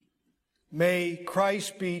May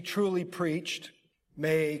Christ be truly preached.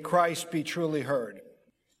 May Christ be truly heard.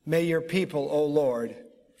 May your people, O Lord,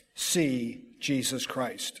 see Jesus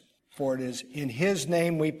Christ. For it is in his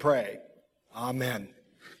name we pray. Amen.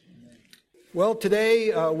 Well,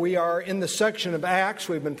 today we are in the section of Acts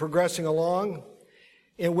we've been progressing along,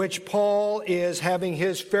 in which Paul is having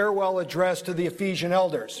his farewell address to the Ephesian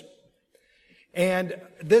elders. And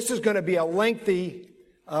this is going to be a lengthy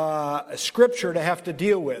scripture to have to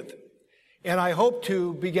deal with. And I hope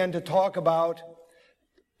to begin to talk about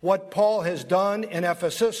what Paul has done in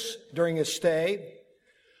Ephesus during his stay,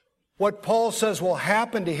 what Paul says will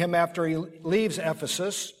happen to him after he leaves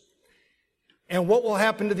Ephesus, and what will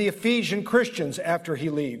happen to the Ephesian Christians after he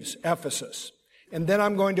leaves Ephesus. And then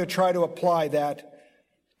I'm going to try to apply that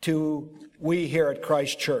to we here at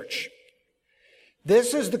Christ Church.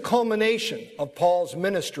 This is the culmination of Paul's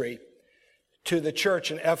ministry to the church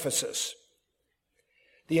in Ephesus.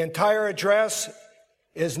 The entire address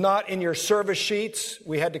is not in your service sheets.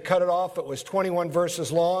 We had to cut it off. It was 21 verses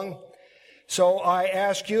long. So I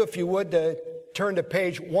ask you, if you would, to turn to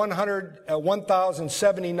page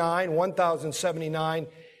 1079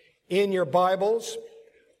 in your Bibles,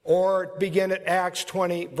 or begin at Acts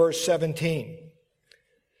 20, verse 17.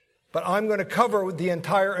 But I'm going to cover the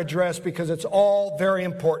entire address because it's all very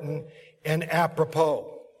important and apropos.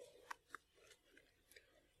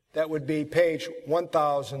 That would be page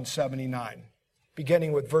 1079,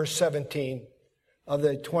 beginning with verse 17 of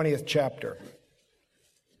the 20th chapter.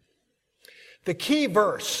 The key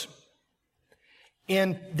verse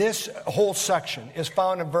in this whole section is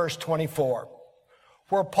found in verse 24,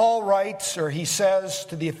 where Paul writes, or he says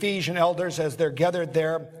to the Ephesian elders as they're gathered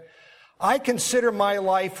there, "I consider my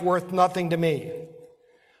life worth nothing to me.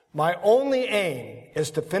 My only aim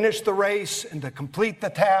is to finish the race and to complete the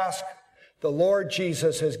task the Lord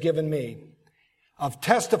Jesus has given me of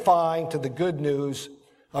testifying to the good news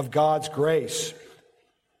of God's grace."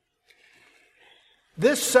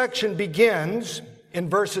 This section begins in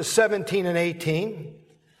verses 17 and 18,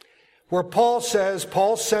 where Paul says,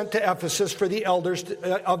 Paul sent to Ephesus for the elders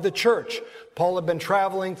of the church. Paul had been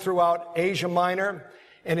traveling throughout Asia Minor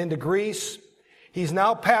and into Greece. He's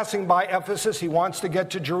now passing by Ephesus. He wants to get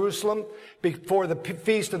to Jerusalem before the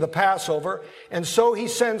feast of the Passover. And so he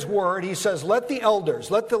sends word. He says, let the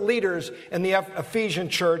elders, let the leaders in the Ephesian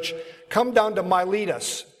church come down to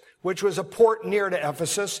Miletus, which was a port near to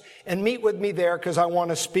Ephesus, and meet with me there because I want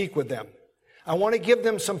to speak with them. I want to give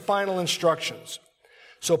them some final instructions.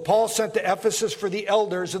 So Paul sent to Ephesus for the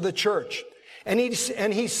elders of the church. And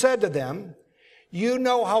he said to them, "You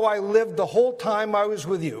know how I lived the whole time I was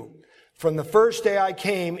with you, from the first day I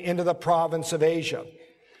came into the province of Asia."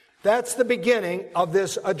 That's the beginning of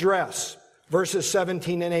this address, verses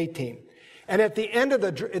 17 and 18. And at the end of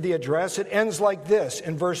the address, it ends like this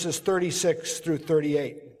in verses 36 through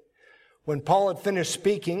 38. When Paul had finished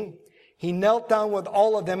speaking, he knelt down with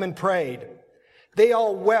all of them and prayed. They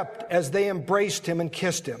all wept as they embraced him and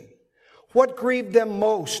kissed him. What grieved them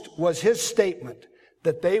most was his statement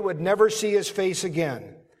that they would never see his face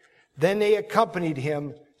again. Then they accompanied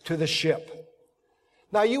him to the ship.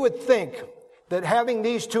 Now you would think that having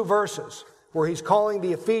these two verses, where he's calling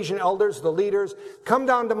the Ephesian elders, the leaders, come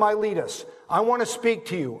down to Miletus. I want to speak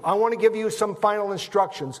to you. I want to give you some final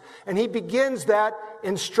instructions. And he begins that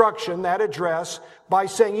instruction, that address, by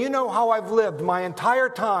saying, you know how I've lived my entire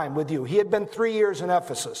time with you. He had been 3 years in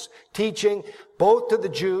Ephesus, teaching both to the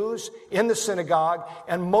Jews in the synagogue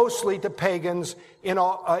and mostly to pagans in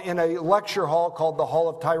a lecture hall called the Hall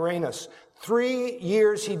of Tyrannus. 3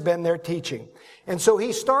 years he'd been there teaching. And so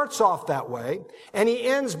he starts off that way, and he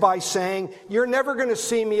ends by saying, you're never going to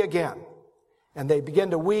see me again. And they begin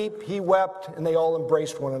to weep, he wept, and they all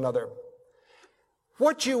embraced one another.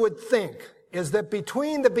 What you would think is that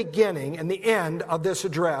between the beginning and the end of this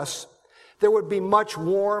address, there would be much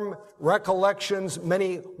warm recollections,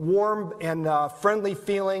 many warm and friendly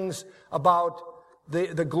feelings about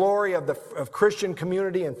the glory of Christian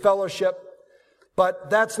community and fellowship. But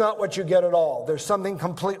that's not what you get at all. There's something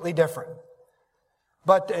completely different.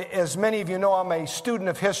 But as many of you know, I'm a student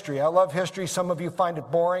of history. I love history. Some of you find it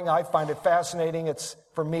boring. I find it fascinating.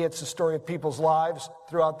 For me, it's the story of people's lives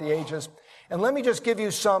throughout the ages. And let me just give you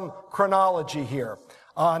some chronology here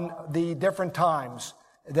on the different times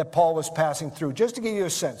that Paul was passing through, just to give you a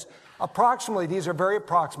sense. Approximately, these are very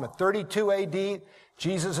approximate. 32 AD,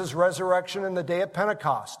 Jesus' resurrection and the day of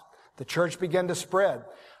Pentecost. The church began to spread.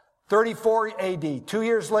 34 AD, 2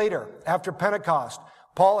 years later, after Pentecost,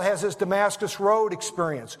 Paul has his Damascus Road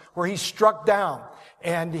experience where he's struck down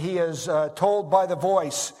and he is told by the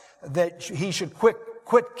voice that he should quit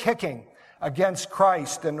kicking against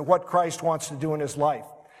Christ and what Christ wants to do in his life.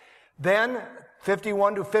 Then,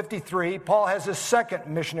 51 to 53, Paul has his second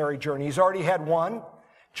missionary journey. He's already had one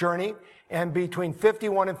journey, and between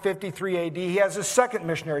 51 and 53 AD, he has his second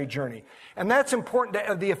missionary journey. And that's important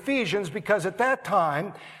to the Ephesians because at that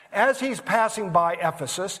time, as he's passing by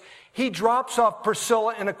Ephesus, he drops off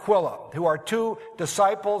Priscilla and Aquila, who are two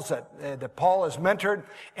disciples that Paul has mentored,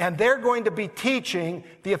 and they're going to be teaching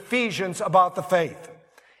the Ephesians about the faith.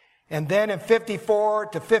 And then in 54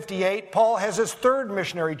 to 58, Paul has his third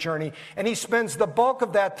missionary journey, and he spends the bulk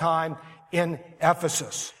of that time in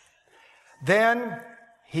Ephesus. Then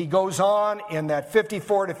he goes on in that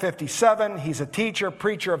 54 to 57. He's a teacher,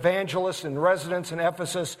 preacher, evangelist in residence in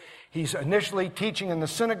Ephesus. He's initially teaching in the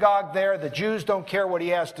synagogue there. The Jews don't care what he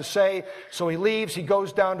has to say, so he leaves. He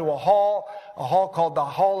goes down to a hall called the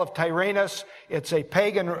Hall of Tyrannus. It's a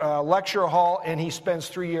pagan lecture hall, and he spends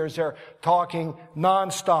 3 years there talking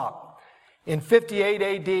nonstop. In 58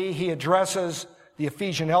 AD, he addresses the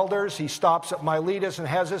Ephesian elders. He stops at Miletus and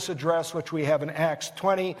has this address, which we have in Acts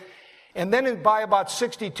 20. And then by about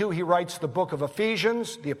 62, he writes the book of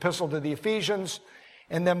Ephesians, the epistle to the Ephesians.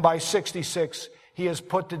 And then by 66, he is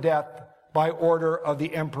put to death by order of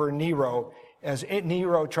the Emperor Nero, as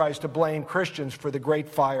Nero tries to blame Christians for the great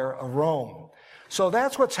fire of Rome. So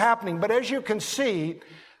that's what's happening. But as you can see,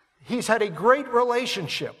 he's had a great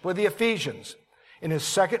relationship with the Ephesians. In his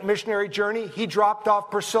second missionary journey, he dropped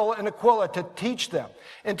off Priscilla and Aquila to teach them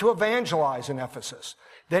and to evangelize in Ephesus.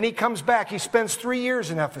 Then he comes back. He spends 3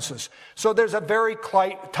 years in Ephesus. So there's a very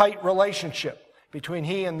tight relationship between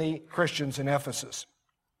he and the Christians in Ephesus.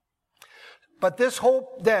 But this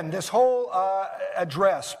whole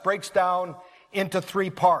address breaks down into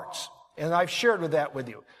 3 parts. And I've shared that with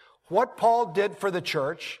you. What Paul did for the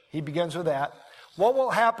church, he begins with that. What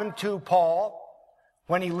will happen to Paul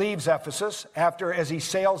when he leaves Ephesus, as he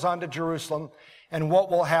sails on to Jerusalem, and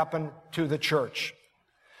what will happen to the church.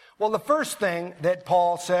 Well, the first thing that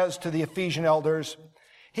Paul says to the Ephesian elders,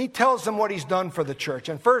 he tells them what he's done for the church.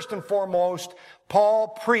 And first and foremost, Paul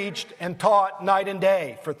preached and taught night and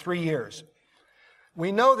day for 3 years.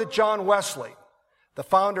 We know that John Wesley, the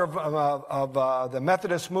founder of the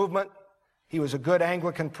Methodist movement, he was a good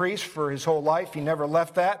Anglican priest for his whole life. He never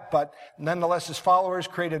left that, but nonetheless his followers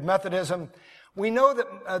created Methodism. We know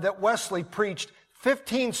that Wesley preached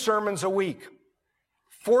 15 sermons a week,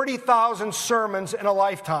 40,000 sermons in a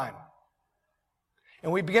lifetime.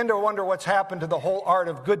 And we begin to wonder what's happened to the whole art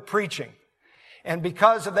of good preaching. And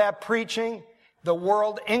because of that preaching,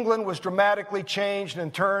 England was dramatically changed.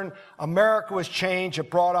 In turn, America was changed. It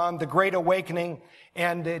brought on the Great Awakening,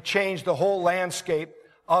 and it changed the whole landscape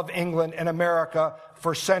of England and America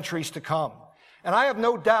for centuries to come. And I have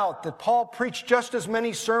no doubt that Paul preached just as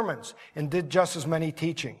many sermons and did just as many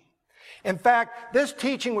teaching. In fact, this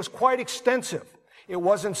teaching was quite extensive. It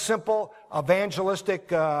wasn't simple evangelistic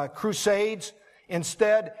crusades.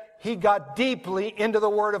 Instead, he got deeply into the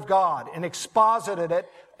Word of God and exposited it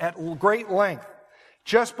at great length.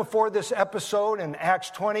 Just before this episode in Acts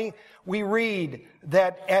 20, we read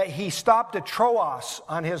that he stopped at Troas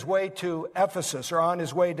on his way to Ephesus, or on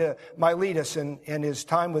his way to Miletus in his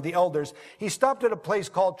time with the elders. He stopped at a place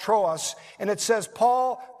called Troas, and it says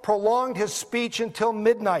Paul prolonged his speech until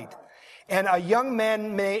midnight, and a young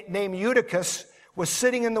man named Eutychus was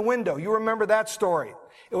sitting in the window. You remember that story.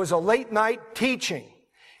 It was a late night teaching,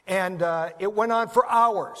 and it went on for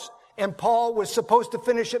hours. And Paul was supposed to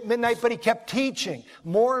finish at midnight, but he kept teaching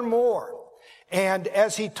more and more. And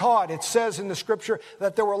as he taught, it says in the scripture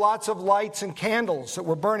that there were lots of lights and candles that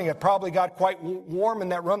were burning. It probably got quite warm in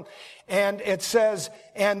that room. And it says,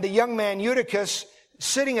 and the young man Eutychus,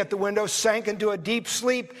 sitting at the window, sank into a deep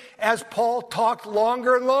sleep as Paul talked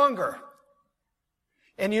longer and longer.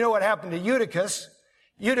 And you know what happened to Eutychus?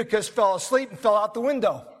 Eutychus fell asleep and fell out the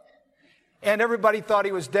window. And everybody thought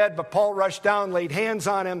he was dead, but Paul rushed down, laid hands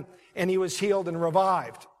on him, and he was healed and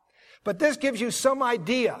revived. But this gives you some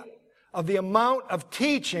idea of the amount of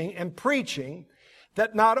teaching and preaching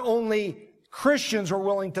that not only Christians were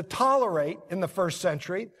willing to tolerate in the first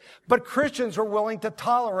century, but Christians were willing to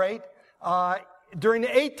tolerate during the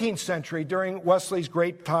 18th century, during Wesley's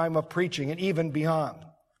great time of preaching and even beyond.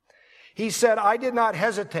 He said, I did not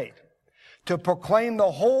hesitate to proclaim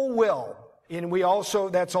the whole will, and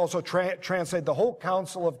that's also translated the whole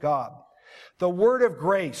counsel of God, the word of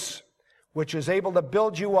grace, which is able to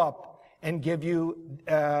build you up and give you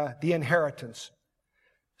the inheritance.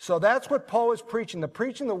 So that's what Paul is preaching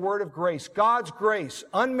the word of grace, God's grace,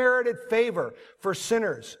 unmerited favor for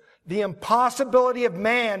sinners. The impossibility of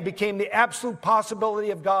man became the absolute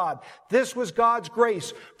possibility of God. This was God's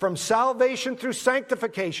grace from salvation through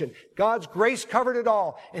sanctification. God's grace covered it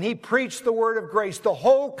all, and he preached the word of grace, the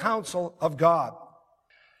whole counsel of God.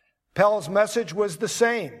 Paul's message was the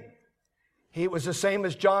same. He was the same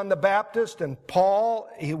as John the Baptist and Paul,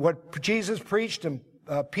 what Jesus preached and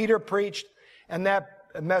Peter preached, and that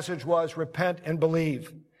message was repent and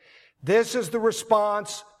believe. This is the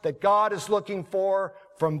response that God is looking for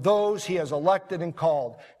from those he has elected and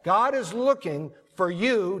called. God is looking for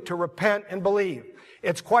you to repent and believe.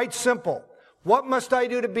 It's quite simple. What must I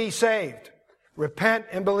do to be saved? Repent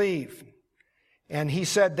and believe. And he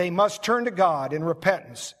said they must turn to God in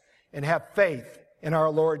repentance and have faith in our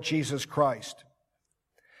Lord Jesus Christ.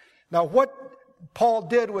 Now, what Paul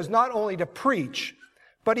did was not only to preach,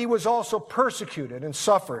 but he was also persecuted and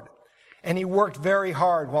suffered. And he worked very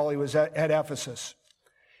hard while he was at Ephesus.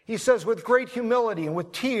 He says, with great humility and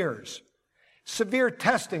with tears, severe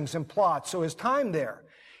testings and plots. So his time there,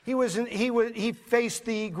 he faced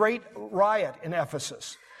the great riot in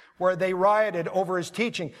Ephesus, where they rioted over his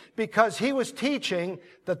teaching, because he was teaching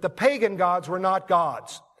that the pagan gods were not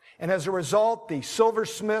gods. And as a result, the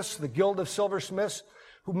silversmiths, the Guild of Silversmiths,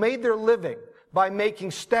 who made their living by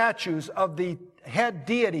making statues of the head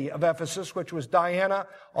deity of Ephesus, which was Diana,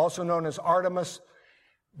 also known as Artemis,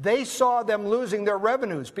 they saw them losing their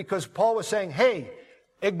revenues because Paul was saying, hey,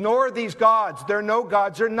 ignore these gods. They're no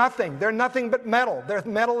gods. They're nothing. They're nothing but metal. They're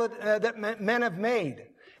metal that men have made.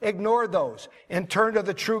 Ignore those and turn to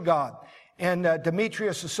the true God. And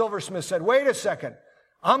Demetrius the silversmith said, wait a second.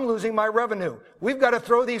 I'm losing my revenue. We've got to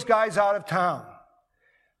throw these guys out of town.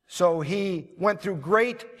 So he went through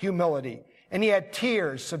great humility, and he had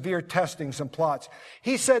tears, severe testings and plots.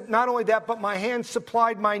 He said, not only that, but my hands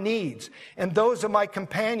supplied my needs and those of my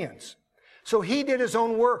companions. So he did his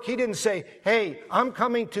own work. He didn't say, hey, I'm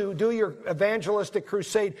coming to do your evangelistic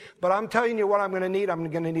crusade, but I'm telling you what I'm going to need. I'm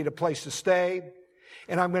going to need a place to stay,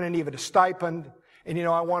 and I'm going to need a stipend. And,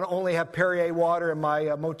 I want to only have Perrier water in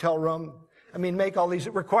my motel room. Make all these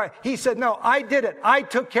required. He said, no, I did it. I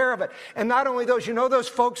took care of it. And not only those, those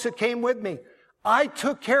folks that came with me, I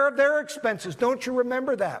took care of their expenses. Don't you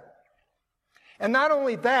remember that? And not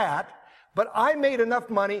only that, but I made enough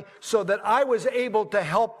money so that I was able to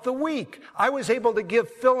help the weak. I was able to give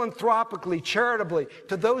philanthropically, charitably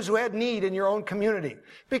to those who had need in your own community.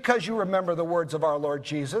 Because you remember the words of our Lord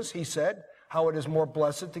Jesus. He said, how it is more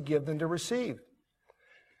blessed to give than to receive.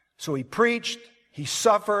 So he preached, he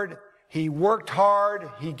suffered, he worked hard,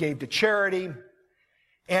 he gave to charity,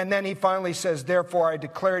 and then he finally says, therefore I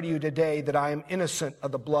declare to you today that I am innocent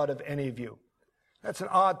of the blood of any of you. That's an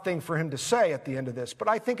odd thing for him to say at the end of this, but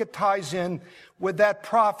I think it ties in with that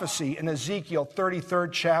prophecy in Ezekiel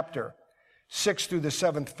 33rd chapter, 6th through the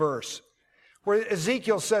 7th verse, where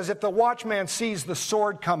Ezekiel says, if the watchman sees the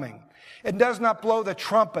sword coming and does not blow the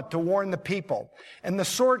trumpet to warn the people, and the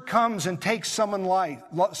sword comes and takes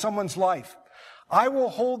someone's life, I will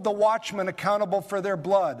hold the watchmen accountable for their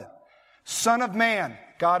blood. Son of man,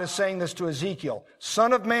 God is saying this to Ezekiel,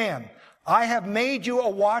 Son of man, I have made you a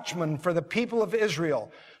watchman for the people of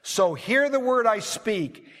Israel. So hear the word I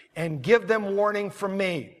speak and give them warning from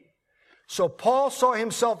me. So Paul saw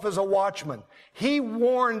himself as a watchman. He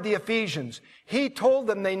warned the Ephesians. He told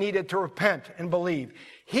them they needed to repent and believe.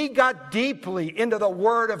 He got deeply into the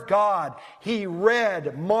Word of God. He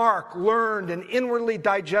read, marked, learned, and inwardly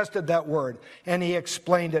digested that Word, and he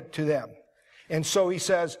explained it to them. And so he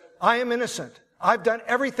says, I am innocent. I've done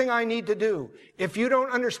everything I need to do. If you don't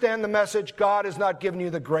understand the message, God has not given you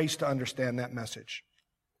the grace to understand that message.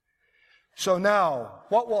 So now,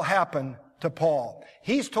 what will happen to Paul?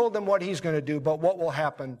 He's told them what he's going to do, but what will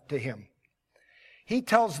happen to him? He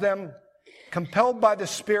tells them, compelled by the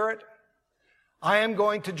Spirit, I am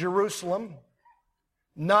going to Jerusalem,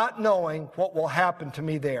 not knowing what will happen to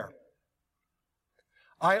me there.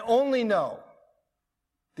 I only know,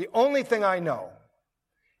 the only thing I know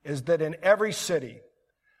is that in every city,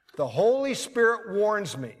 the Holy Spirit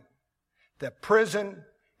warns me that prison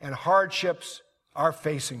and hardships are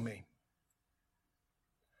facing me.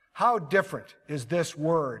 How different is this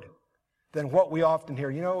word than what we often hear?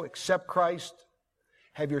 Accept Christ,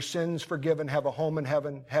 have your sins forgiven, have a home in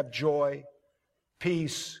heaven, have joy,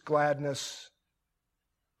 peace, gladness.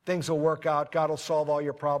 Things will work out. God will solve all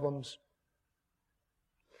your problems.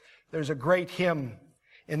 There's a great hymn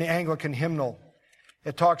in the Anglican hymnal.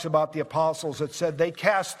 It talks about the apostles. It said, they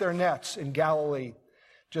cast their nets in Galilee,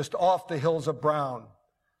 just off the hills of brown.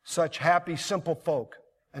 Such happy, simple folk,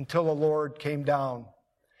 until the Lord came down.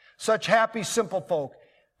 Such happy, simple folk,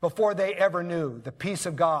 before they ever knew the peace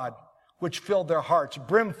of God, which filled their hearts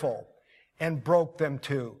brimful and broke them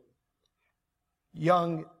too.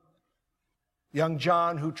 Young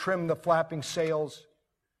John who trimmed the flapping sails,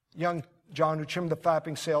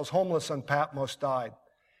 homeless on Patmos died.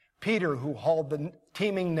 Peter who hauled the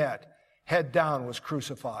teeming net, head down, was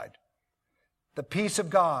crucified. The peace of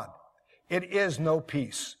God, it is no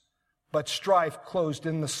peace, but strife closed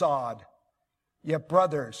in the sod. Yet,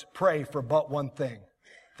 brothers, pray for but one thing,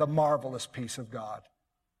 the marvelous peace of God.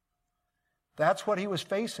 That's what he was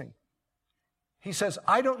facing. He says,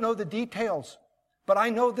 I don't know the details, but I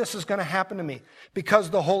know this is going to happen to me because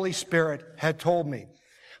the Holy Spirit had told me.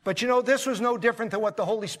 But you know, this was no different than what the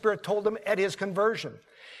Holy Spirit told him at his conversion.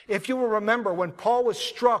 If you will remember, when Paul was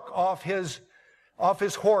struck off his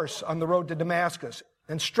horse on the road to Damascus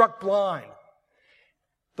and struck blind,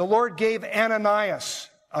 the Lord gave Ananias,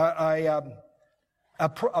 a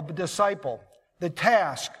disciple, the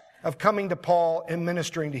task of coming to Paul and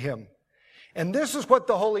ministering to him. And this is what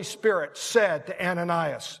the Holy Spirit said to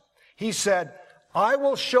Ananias. He said, I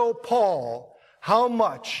will show Paul how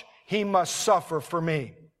much he must suffer for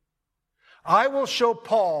me. I will show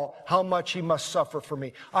Paul how much he must suffer for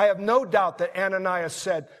me. I have no doubt that Ananias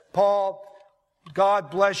said, Paul, God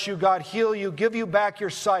bless you, God heal you, give you back your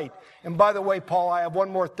sight. And by the way, Paul, I have one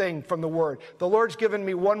more thing from the word. The Lord's given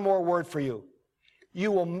me one more word for you.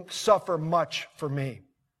 You will suffer much for me.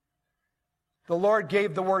 The Lord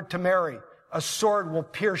gave the word to Mary. A sword will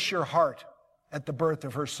pierce your heart at the birth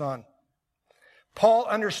of her son. Paul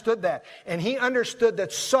understood that, and he understood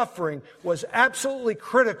that suffering was absolutely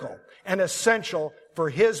critical and essential for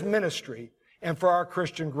his ministry and for our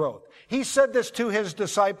Christian growth. He said this to his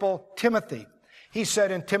disciple Timothy. He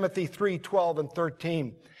said in Timothy 3:12 and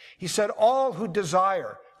 13, he said, all who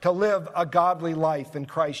desire to live a godly life in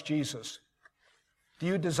Christ Jesus. Do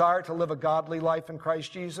you desire to live a godly life in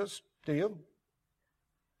Christ Jesus? Do you?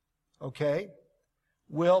 Okay.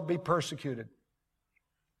 Will be persecuted.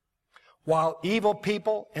 While evil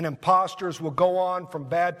people and impostors will go on from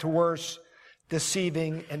bad to worse,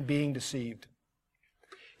 deceiving and being deceived.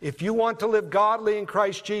 If you want to live godly in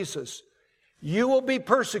Christ Jesus, you will be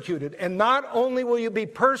persecuted. And not only will you be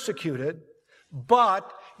persecuted,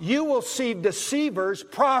 but you will see deceivers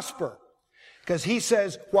prosper. Because he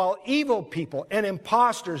says, while evil people and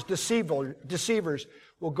impostors, deceivers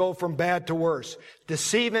will go from bad to worse,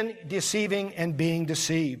 deceiving and being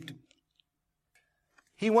deceived.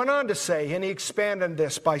 He went on to say, and he expanded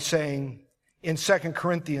this by saying in 2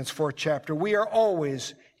 Corinthians 4th chapter, we are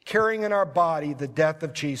always carrying in our body the death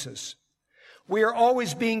of Jesus. We are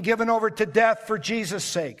always being given over to death for Jesus'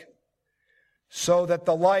 sake, so that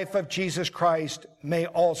the life of Jesus Christ may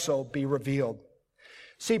also be revealed.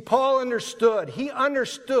 See, Paul understood. He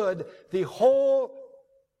understood the whole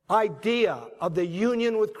idea of the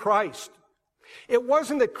union with Christ. It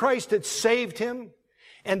wasn't that Christ had saved him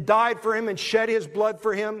and died for him and shed his blood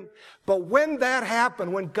for him. But when that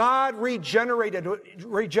happened, when God regenerated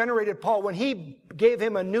Paul, when he gave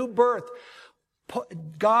him a new birth,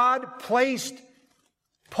 God placed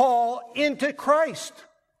Paul into Christ.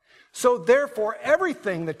 So therefore,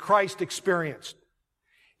 everything that Christ experienced,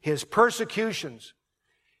 his persecutions,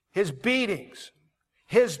 his beatings,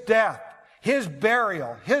 his death, his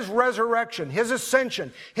burial, his resurrection, his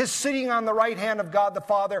ascension, his sitting on the right hand of God the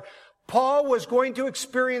Father, Paul was going to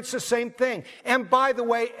experience the same thing. And by the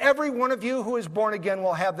way, every one of you who is born again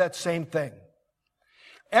will have that same thing.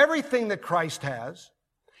 Everything that Christ has,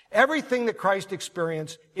 everything that Christ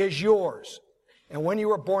experienced is yours. And when you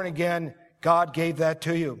were born again, God gave that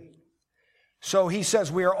to you. So he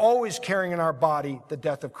says we are always carrying in our body the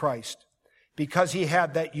death of Christ because he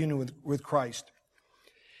had that union with Christ.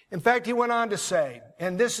 In fact, he went on to say,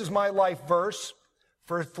 and this is my life verse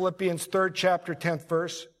for Philippians 3rd chapter 10th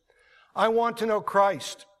verse, I want to know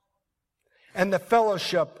Christ and the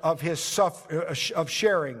fellowship of of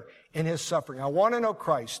sharing in his suffering. I want to know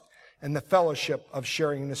Christ and the fellowship of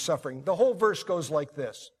sharing in his suffering. The whole verse goes like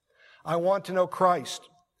this. I want to know Christ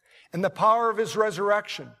and the power of his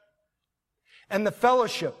resurrection and the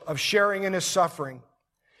fellowship of sharing in his suffering,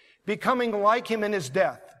 becoming like him in his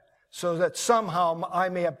death, so that somehow I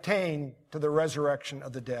may obtain to the resurrection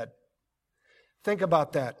of the dead. Think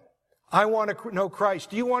about that. I want to know Christ.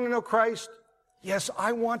 Do you want to know Christ? Yes,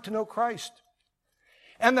 I want to know Christ.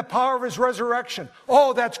 And the power of his resurrection.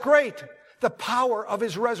 Oh, that's great. The power of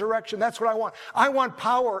his resurrection. That's what I want. I want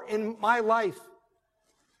power in my life.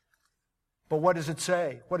 But what does it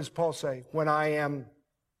say? What does Paul say? When I am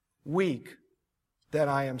weak, then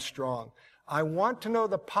I am strong. I want to know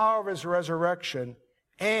the power of his resurrection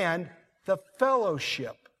and the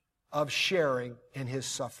fellowship of sharing in his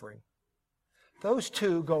suffering. Those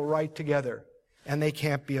two go right together, and they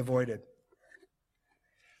can't be avoided.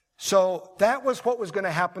 So that was what was going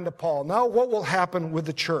to happen to Paul. Now what will happen with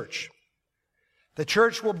the church? The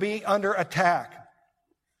church will be under attack.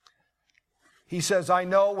 He says, I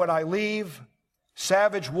know when I leave,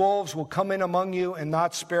 Savage wolves will come in among you and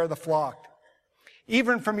not spare the flock.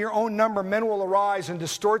 Even from your own number, men will arise and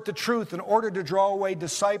distort the truth in order to draw away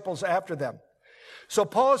disciples after them. So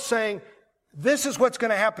Paul is saying, this is what's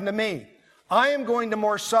going to happen to me. I am going to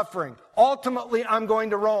more suffering. Ultimately, I'm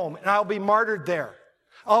going to Rome, and I'll be martyred there.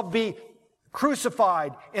 I'll be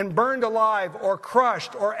crucified and burned alive or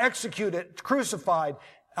crushed or executed, crucified,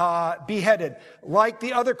 beheaded, like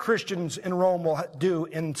the other Christians in Rome will do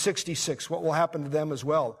in 66, what will happen to them as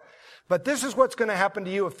well. But this is what's going to happen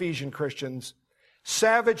to you, Ephesian Christians.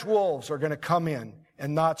 Savage wolves are going to come in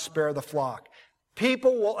and not spare the flock.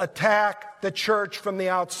 People will attack the church from the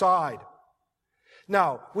outside.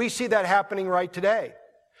 Now, we see that happening right today.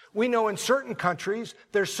 We know in certain countries,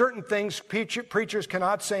 there's certain things preachers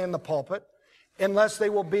cannot say in the pulpit unless they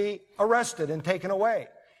will be arrested and taken away.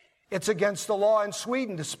 It's against the law in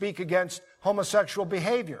Sweden to speak against homosexual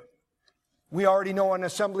behavior. We already know an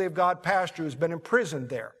Assembly of God pastor who's been imprisoned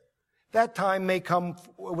there. That time may come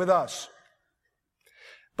with us.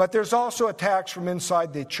 But there's also attacks from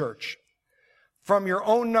inside the church. From your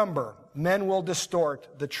own number, men will distort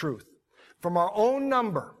the truth. From our own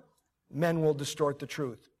number, men will distort the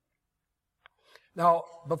truth. Now,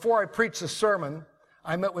 before I preached the sermon,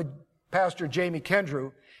 I met with Pastor Jamie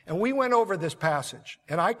Kendrew, and we went over this passage.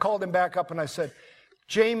 And I called him back up and I said,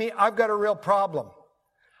 Jamie, I've got a real problem.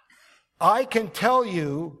 I can tell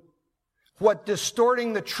you what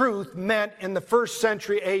distorting the truth meant in the first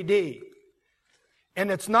century A.D. And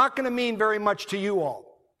it's not going to mean very much to you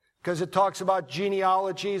all, because it talks about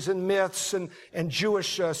genealogies and myths and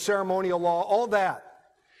Jewish ceremonial law, all that.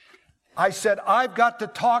 I said, I've got to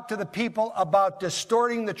talk to the people about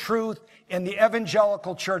distorting the truth in the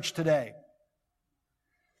evangelical church today.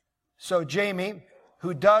 So Jamie,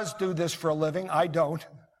 who does do this for a living, I don't.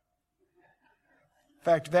 In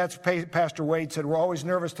fact, that's Pastor Wade said, we're always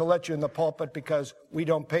nervous to let you in the pulpit because we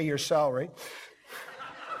don't pay your salary.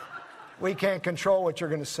 We can't control what you're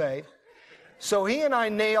going to say. So he and I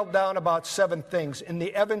nailed down about 7 things in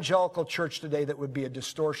the evangelical church today that would be a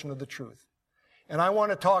distortion of the truth. And I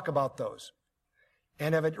want to talk about those.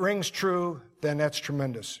 And if it rings true, then that's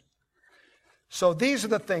tremendous. So these are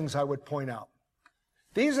the things I would point out.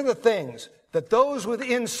 These are the things that those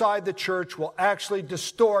within inside the church will actually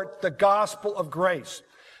distort the gospel of grace.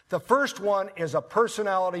 The first one is a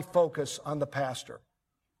personality focus on the pastor.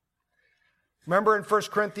 Remember in 1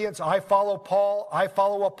 Corinthians, I follow Paul, I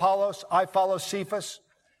follow Apollos, I follow Cephas.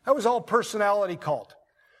 That was all personality cult.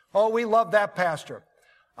 Oh, we love that pastor.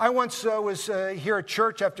 I once was here at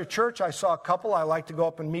church after church. I saw a couple. I like to go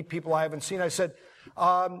up and meet people I haven't seen. I said,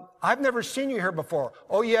 I've never seen you here before.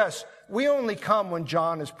 Oh, yes, we only come when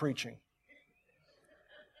John is preaching.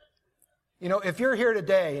 You know, if you're here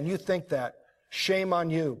today and you think that, shame on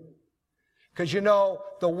you. Because you know,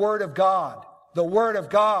 the Word of God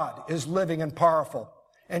is living and powerful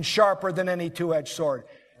and sharper than any two-edged sword.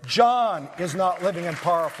 John is not living and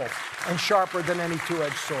powerful and sharper than any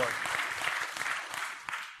two-edged sword.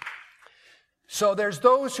 So there's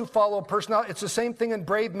those who follow personality. It's the same thing in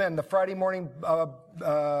Brave Men, the Friday morning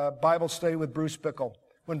Bible study with Bruce Bickle.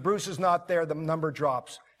 When Bruce is not there, the number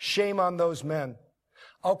drops. Shame on those men.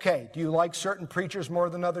 Okay, do you like certain preachers more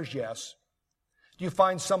than others? Yes. Do you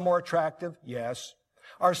find some more attractive? Yes.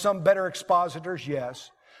 Are some better expositors? Yes.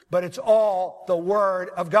 But it's all the Word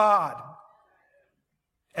of God,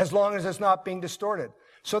 as long as it's not being distorted.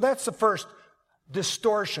 So that's the first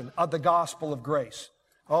distortion of the gospel of grace.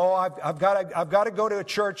 Oh, I've got to go to a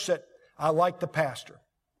church that I like the pastor.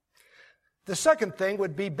 The second thing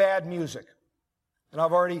would be bad music. And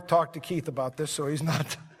I've already talked to Keith about this, so he's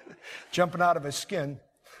not jumping out of his skin.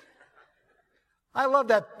 I love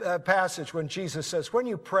that passage when Jesus says, when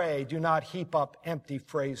you pray, do not heap up empty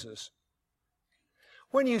phrases.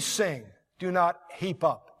 When you sing, do not heap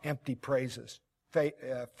up empty phrases.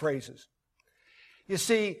 You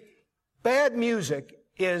see, bad music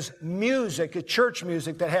is church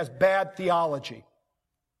music that has bad theology.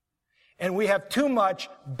 And we have too much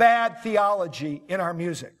bad theology in our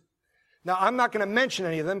music. Now, I'm not going to mention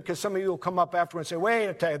any of them because some of you will come up afterwards and say, wait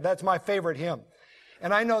a second, that's my favorite hymn.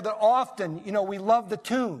 And I know that often, we love the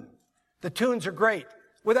tune. The tunes are great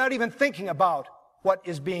without even thinking about what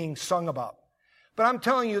is being sung about. But I'm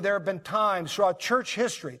telling you, there have been times throughout church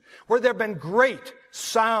history where there have been great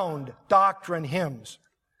sound doctrine hymns.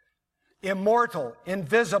 Immortal,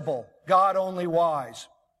 invisible, God only wise.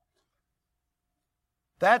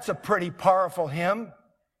 That's a pretty powerful hymn.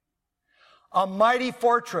 A mighty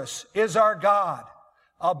fortress is our God,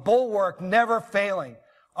 a bulwark never failing,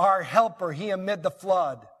 our helper, he amid the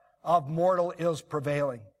flood of mortal ills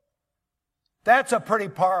prevailing. That's a pretty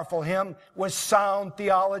powerful hymn with sound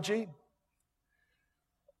theology.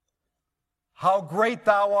 How great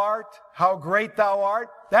thou art, how great thou art.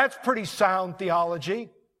 That's pretty sound theology,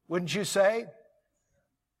 wouldn't you say?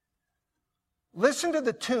 Listen to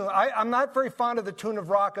the tune. I'm not very fond of the tune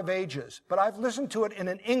of Rock of Ages, but I've listened to it in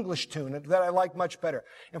an English tune that I like much better.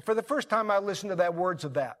 And for the first time, I listened to the words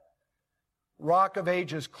of that. Rock of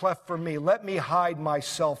Ages, cleft for me, let me hide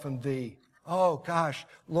myself in thee. Oh gosh,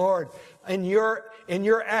 Lord, in your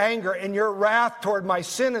anger, in your wrath toward my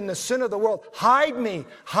sin and the sin of the world, hide me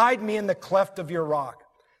in the cleft of your rock.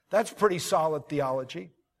 That's pretty solid theology.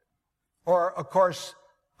 Or, of course,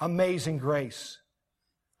 Amazing Grace.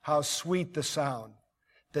 How sweet the sound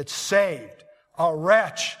that saved a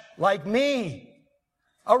wretch like me.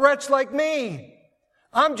 A wretch like me.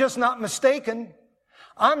 I'm just not mistaken.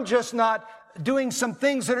 I'm just not doing some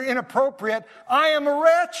things that are inappropriate. I am a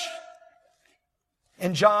wretch.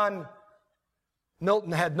 And John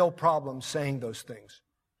Milton had no problem saying those things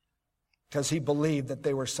because he believed that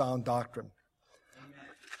they were sound doctrine.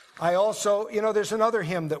 I also, there's another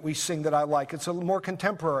hymn that we sing that I like. It's a little more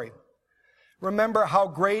contemporary. Remember how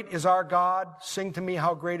great is our God. Sing to me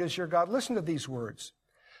how great is your God. Listen to these words.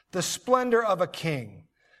 The splendor of a king,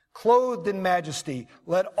 clothed in majesty,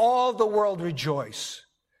 let all the world rejoice.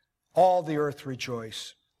 All the earth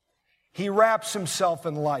rejoice. He wraps himself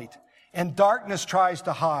in light, and darkness tries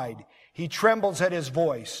to hide. He trembles at his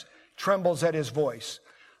voice, trembles at his voice.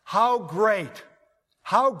 How great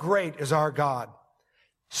is our God.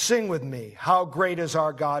 Sing with me, how great is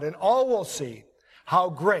our God, and all will see how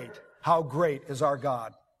great is our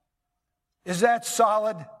God. Is that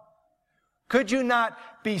solid? Could you not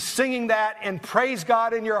be singing that and praise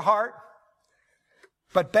God in your heart?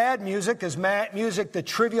 But bad music is music that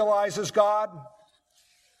trivializes God.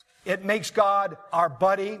 It makes God our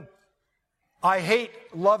buddy. I hate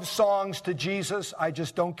love songs to Jesus. I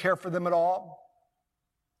just don't care for them at all.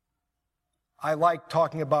 I like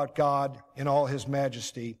talking about God in all his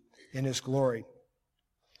majesty, in his glory.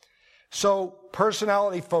 So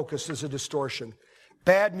personality focus is a distortion.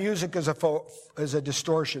 Bad music is a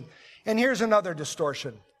distortion. And here's another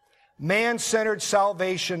distortion. Man-centered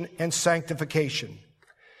salvation and sanctification.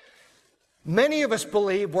 Many of us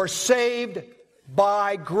believe we're saved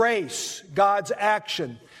by grace, God's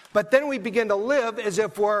action. But then we begin to live as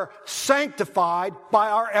if we're sanctified by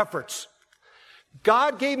our efforts.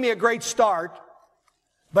 God gave me a great start,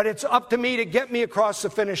 but it's up to me to get me across the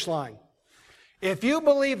finish line. If you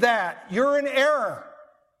believe that, you're in error.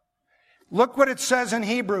 Look what it says in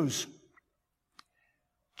Hebrews.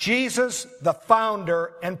 Jesus, the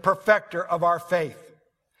founder and perfecter of our faith.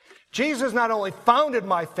 Jesus not only founded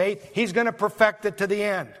my faith, he's going to perfect it to the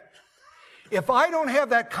end. If I don't have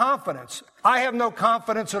that confidence, I have no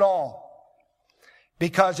confidence at all.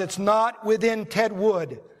 Because it's not within Ted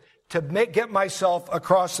Wood to get myself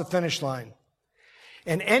across the finish line.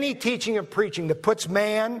 And any teaching and preaching that puts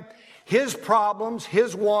man, his problems,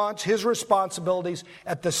 his wants, his responsibilities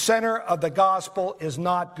at the center of the gospel is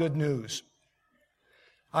not good news.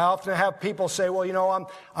 I often have people say, well,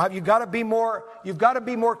 you've got to be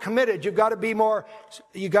more committed. You've got to be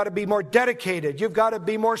more dedicated. You've got to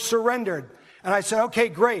be more surrendered. And I said, okay,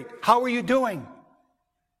 great. How are you doing?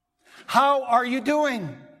 How are you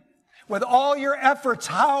doing? With all your efforts,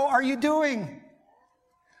 how are you doing?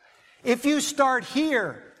 If you start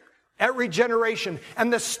here at Regeneration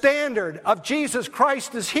and the standard of Jesus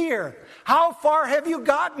Christ is here, how far have you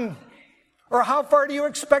gotten? Or how far do you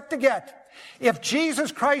expect to get? If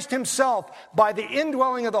Jesus Christ himself, by the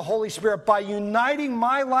indwelling of the Holy Spirit, by uniting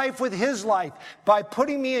my life with his life, by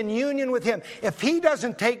putting me in union with him, if he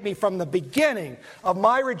doesn't take me from the beginning of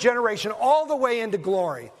my regeneration all the way into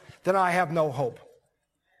glory, then I have no hope.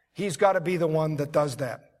 He's got to be the one that does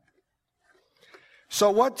that.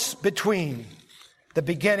 So what's between the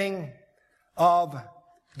beginning of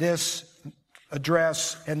this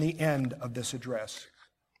address and the end of this address?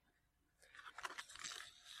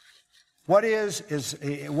 What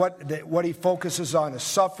he focuses on is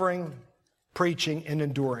suffering, preaching, and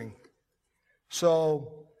enduring.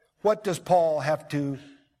 So what does Paul have to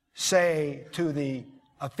say to the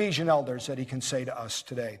Ephesian elders that he can say to us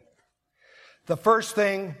today? The first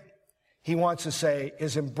thing he wants to say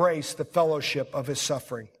is embrace the fellowship of his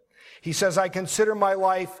suffering. He says, I consider my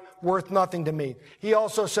life worth nothing to me. He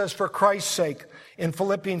also says, for Christ's sake, in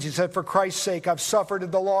Philippians, he said, for Christ's sake, I've suffered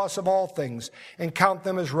the loss of all things and count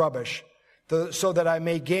them as rubbish, so that I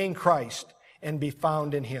may gain Christ and be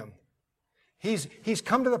found in him. He's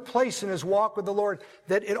come to the place in his walk with the Lord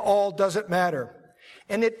that it all doesn't matter.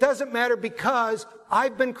 And it doesn't matter because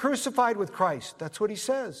I've been crucified with Christ. That's what he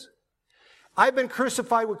says. I've been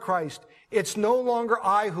crucified with Christ. It's no longer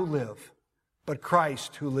I who live, but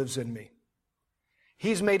Christ who lives in me.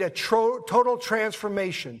 He's made a total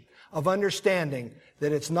transformation of understanding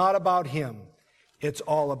that it's not about him. It's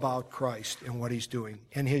all about Christ and what he's doing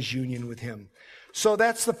and his union with him. So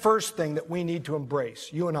that's the first thing that we need to embrace,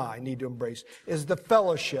 you and I need to embrace, is the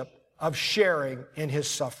fellowship of sharing in his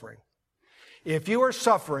suffering. If you are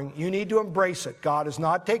suffering, you need to embrace it. God is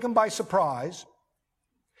not taken by surprise.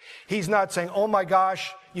 He's not saying, oh my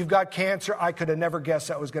gosh, you've got cancer. I could have never guessed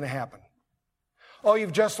that was going to happen. Oh,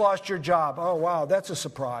 you've just lost your job. Oh, wow, that's a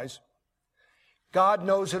surprise. God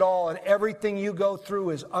knows it all, and everything you go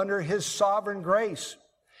through is under his sovereign grace.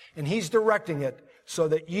 And he's directing it so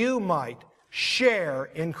that you might share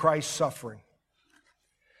in Christ's suffering.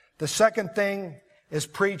 The second thing is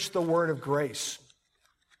preach the word of grace.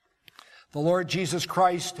 The Lord Jesus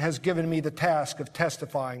Christ has given me the task of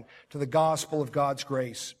testifying to the gospel of God's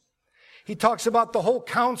grace. He talks about the whole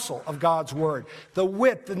counsel of God's word, the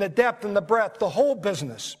width and the depth and the breadth, the whole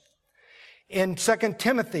business. In 2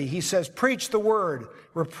 Timothy, he says, preach the word,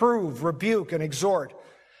 reprove, rebuke, and exhort.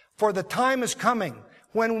 For the time is coming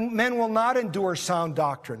when men will not endure sound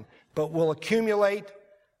doctrine, but will accumulate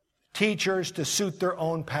teachers to suit their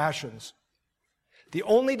own passions. The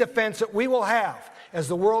only defense that we will have as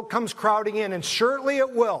the world comes crowding in, and certainly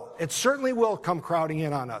it certainly will come crowding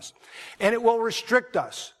in on us, and it will restrict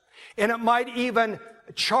us, and it might even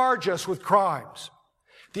charge us with crimes.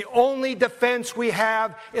 The only defense we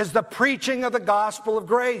have is the preaching of the gospel of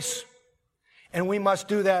grace. And we must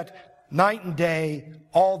do that night and day,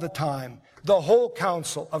 all the time. The whole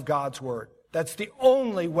counsel of God's word. That's the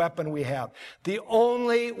only weapon we have. The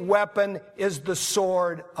only weapon is the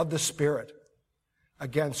sword of the Spirit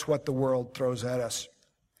against what the world throws at us.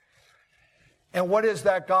 And what is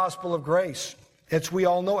that gospel of grace? We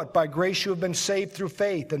all know it. By grace you have been saved through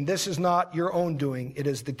faith, and this is not your own doing. It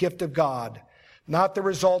is the gift of God, not the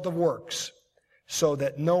result of works, so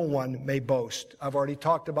that no one may boast. I've already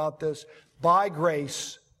talked about this. By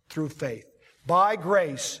grace through faith. By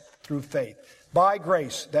grace through faith. By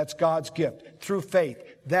grace, that's God's gift. Through faith,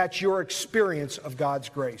 that's your experience of God's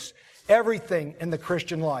grace. Everything in the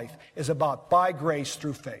Christian life is about by grace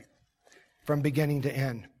through faith, from beginning to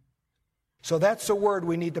end. So that's the word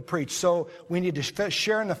we need to preach. So we need to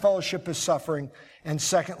share in the fellowship of suffering. And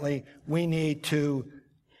secondly, we need to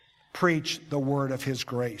preach the word of his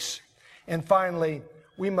grace. And finally,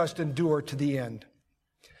 we must endure to the end.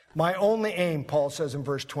 My only aim, Paul says in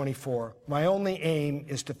verse 24, my only aim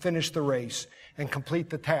is to finish the race and complete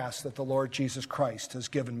the task that the Lord Jesus Christ has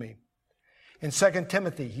given me. In 2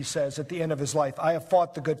 Timothy, he says at the end of his life, I have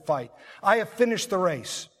fought the good fight. I have finished the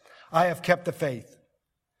race. I have kept the faith.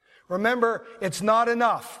 Remember, it's not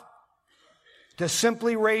enough to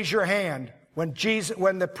simply raise your hand when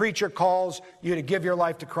the preacher calls you to give your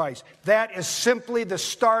life to Christ. That is simply the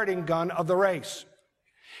starting gun of the race.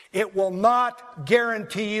 It will not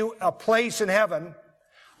guarantee you a place in heaven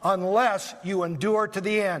unless you endure to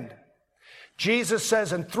the end. Jesus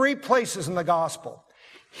says in 3 places in the gospel,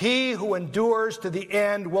 he who endures to the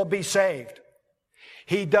end will be saved.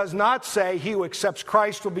 He does not say he who accepts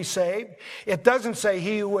Christ will be saved. It doesn't say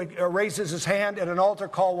he who raises his hand at an altar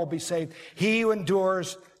call will be saved. He who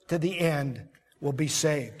endures to the end will be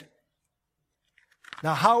saved.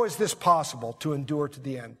 Now, how is this possible to endure to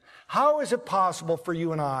the end? How is it possible for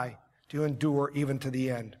you and I to endure even to the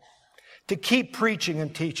end? To keep preaching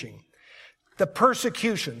and teaching. The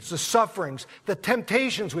persecutions, the sufferings, the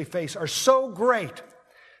temptations we face are so great,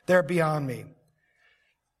 they're beyond me.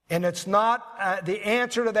 And it's not, the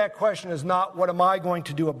answer to that question is not what am I going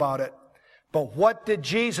to do about it, but what did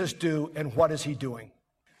Jesus do and what is he doing?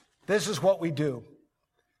 This is what we do.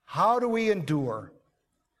 How do we endure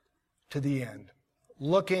to the end?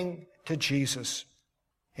 Looking to Jesus.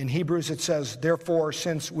 In Hebrews it says, therefore,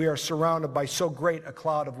 since we are surrounded by so great a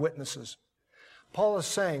cloud of witnesses. Paul is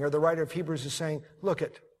saying, or the writer of Hebrews is saying, look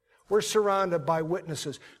it. We're surrounded by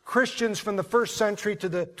witnesses. Christians from the 1st century to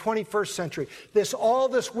the 21st century. All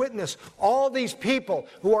this witness, all these people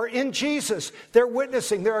who are in Jesus, they're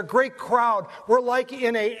witnessing. They're a great crowd. We're like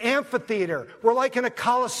in an amphitheater. We're like in a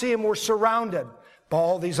coliseum. We're surrounded by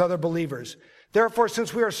all these other believers. Therefore,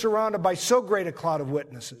 since we are surrounded by so great a cloud of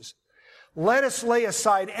witnesses, let us lay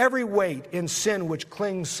aside every weight in sin which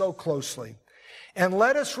clings so closely. And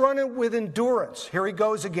let us run it with endurance. Here he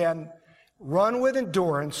goes again. Run with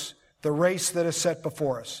endurance the race that is set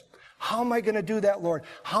before us. How am I going to do that, Lord?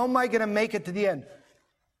 How am I going to make it to the end?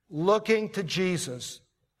 Looking to Jesus,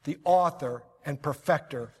 the author and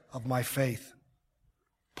perfecter of my faith.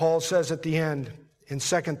 Paul says at the end in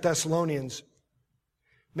 2 Thessalonians,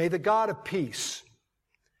 may the God of peace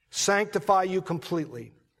sanctify you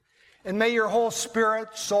completely, And may your whole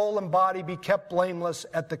spirit, soul, and body be kept blameless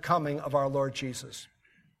at the coming of our Lord Jesus.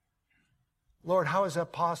 Lord, how is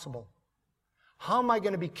that possible? How am I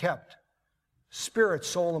going to be kept, spirit,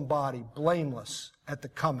 soul, and body, blameless at the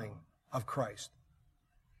coming of Christ?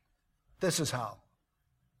 This is how.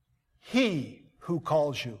 He who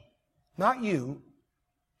calls you, not you,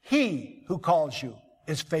 he who calls you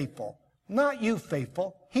is faithful. Not you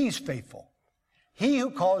faithful, he's faithful. He who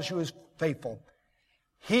calls you is faithful.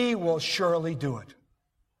 He will surely do it.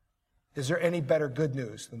 Is there any better good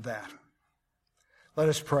news than that? Let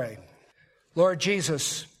us pray. Lord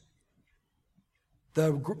Jesus,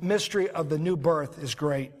 the mystery of the new birth is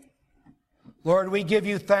great. Lord, we give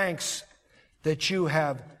you thanks that you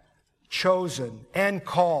have chosen and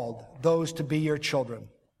called those to be your children.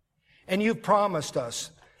 And you've promised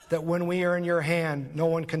us that when we are in your hand, no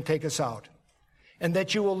one can take us out, and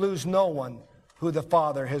that you will lose no one who the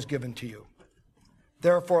Father has given to you.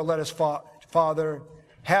 Therefore, let us, Father,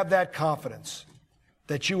 have that confidence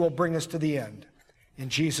that you will bring us to the end. In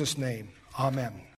Jesus' name, amen.